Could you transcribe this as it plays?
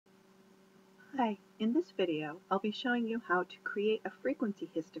Hi, in this video I'll be showing you how to create a frequency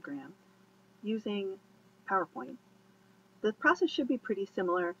histogram using PowerPoint. The process should be pretty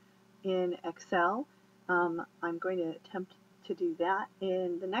similar in Excel. I'm going to attempt to do that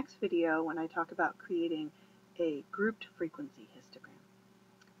in the next video when I talk about creating a grouped frequency histogram.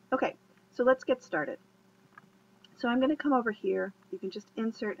 Okay, so let's get started. So I'm going to come over here. You can just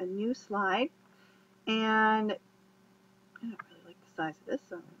insert a new slide, and I don't really like the size of this,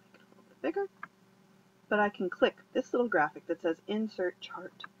 so I'm going to make it a little bit bigger. But I can click this little graphic that says Insert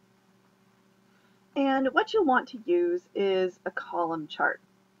Chart. And what you'll want to use is a column chart.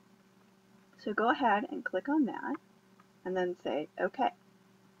 So go ahead and click on that, and then say OK.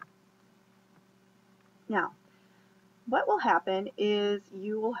 Now, what will happen is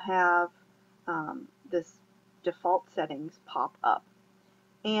you will have this default settings pop up.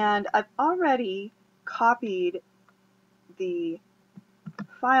 And I've already copied the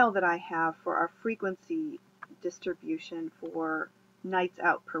file that I have for our frequency distribution for nights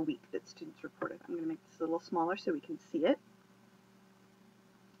out per week that students reported. I'm going to make this a little smaller so we can see it.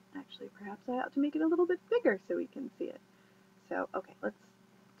 Actually, perhaps I ought to make it a little bit bigger so we can see it. So, okay, let's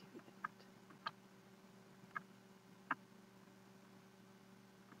do that.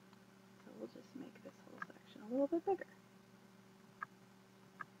 So we'll just make this whole section a little bit bigger.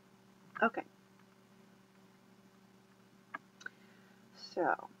 Okay.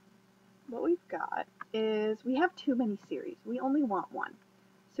 So, what we've got is we have too many series. We only want one.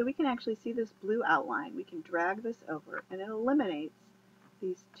 So we can actually see this blue outline. We can drag this over, and it eliminates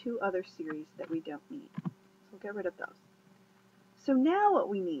these two other series that we don't need. So we'll get rid of those. So now what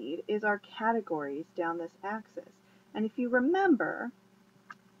we need is our categories down this axis. And if you remember,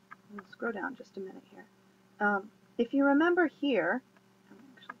 we'll scroll down just a minute here. If you remember here, I'm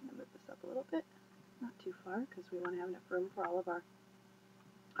actually going to move this up a little bit, not too far, because we want to have enough room for all of our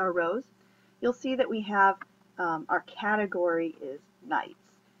rows. You'll see that we have our category is nights,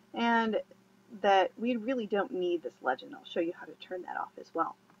 and that we really don't need this legend. I'll show you how to turn that off as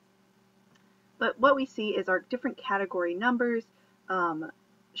well. But what we see is our different category numbers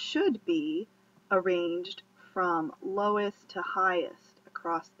should be arranged from lowest to highest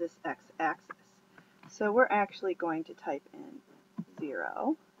across this x-axis. So we're actually going to type in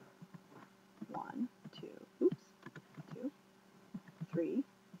 0, 1, 2, 2, 3,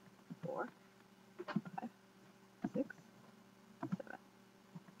 4, 5, 6, 7.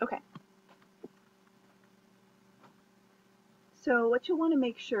 Okay. So what you want to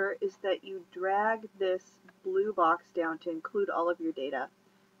make sure is that you drag this blue box down to include all of your data.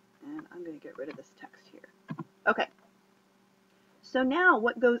 And I'm going to get rid of this text here. Okay. So now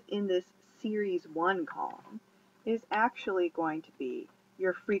what goes in this Series 1 column is actually going to be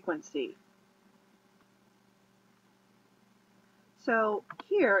your frequency. So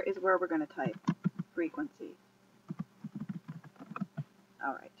here is where we're going to type frequency.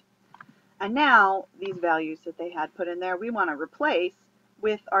 All right. And now these values that they had put in there, we want to replace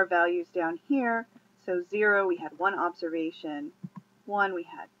with our values down here. So 0, we had 1 observation. 1, we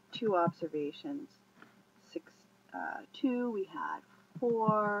had 2 observations. 2, we had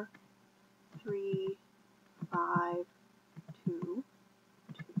 4, 3, 5, 2,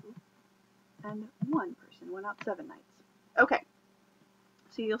 2, and 1 person went out 7 nights. Okay.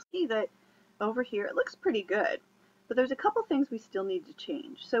 So you'll see that over here it looks pretty good, but there's a couple things we still need to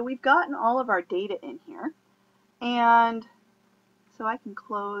change. So we've gotten all of our data in here, and so I can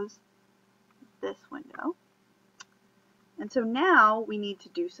close this window. And so now we need to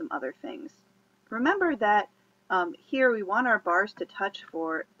do some other things. Remember that here we want our bars to touch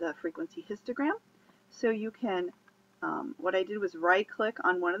for the frequency histogram. So you can, what I did was right click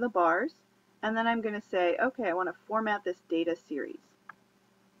on one of the bars, and then I'm going to say, okay, I want to format this data series.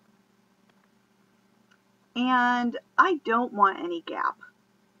 And I don't want any gap.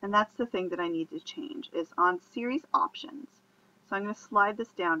 And that's the thing that I need to change, is on series options. So I'm going to slide this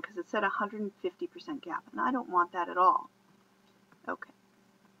down because it said 150% gap, and I don't want that at all. Okay.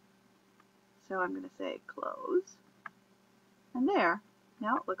 So I'm going to say close. And there,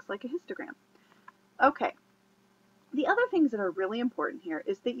 now it looks like a histogram. Okay. The other things that are really important here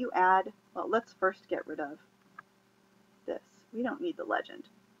is that you add, well, let's first get rid of this. We don't need the legend.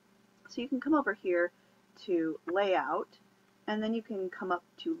 So you can come over here to layout, and then you can come up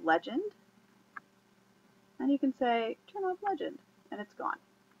to legend, and you can say turn off legend, and it's gone.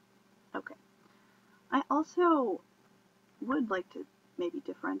 Okay. I also would like to maybe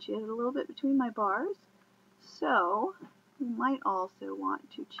differentiate it a little bit between my bars, so we might also want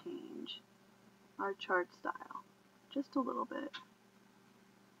to change our chart style just a little bit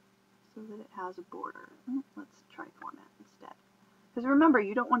so that it has a border. Let's try format instead. Because remember,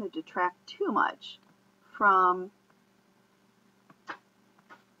 you don't want to detract too much from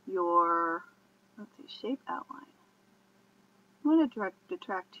your, let's see, shape outline. You want to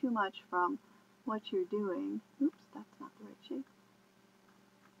detract too much from what you're doing. Oops, that's not the right shape.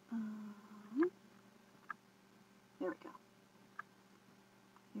 There we go.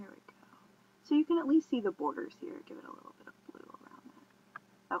 Here we go. So you can at least see the borders here. Give it a little bit of blue around that.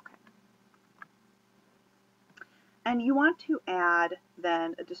 Okay. And you want to add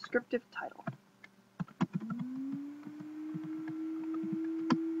then a descriptive title.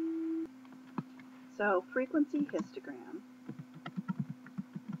 So frequency histogram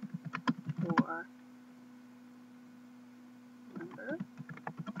for number of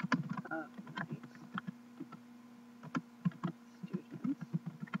nights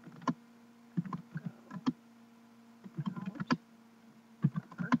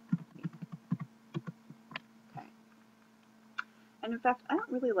students go out per week. Okay. And in fact, I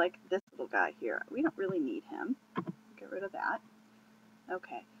don't really like this little guy here. We don't really need him. Get rid of that.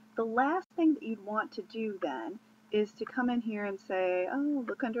 Okay. The last thing that you'd want to do then is to come in here and say, oh,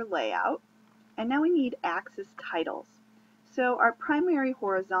 look under layout. And now we need axis titles. So our primary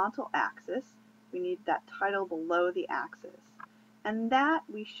horizontal axis, we need that title below the axis. And that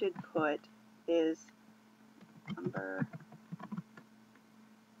we should put is number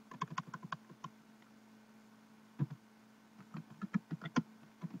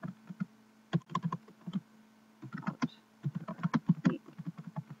out per week.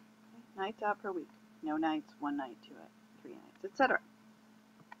 Nights out per week. No nights, 1 night, 2 nights, 3 nights, etc.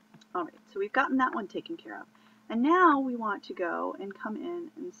 All right, so we've gotten that one taken care of. And now we want to go and come in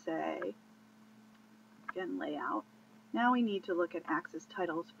and say, again, layout. Now we need to look at axis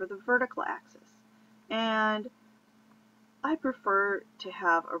titles for the vertical axis. And I prefer to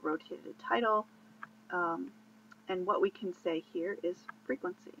have a rotated title. And what we can say here is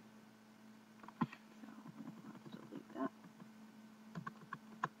frequency. So let's delete that.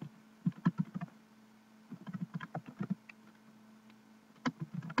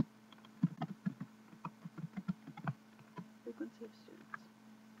 Frequency of students.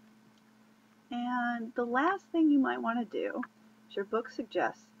 And the last thing you might want to do is your book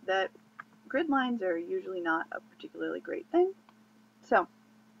suggests that grid lines are usually not a particularly great thing. So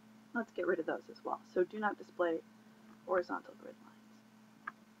let's get rid of those as well. So do not display horizontal grid lines.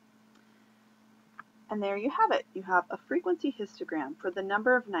 And there you have it. You have a frequency histogram for the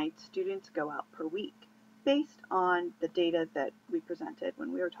number of nights students go out per week based on the data that we presented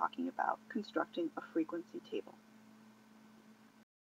when we were talking about constructing a frequency table.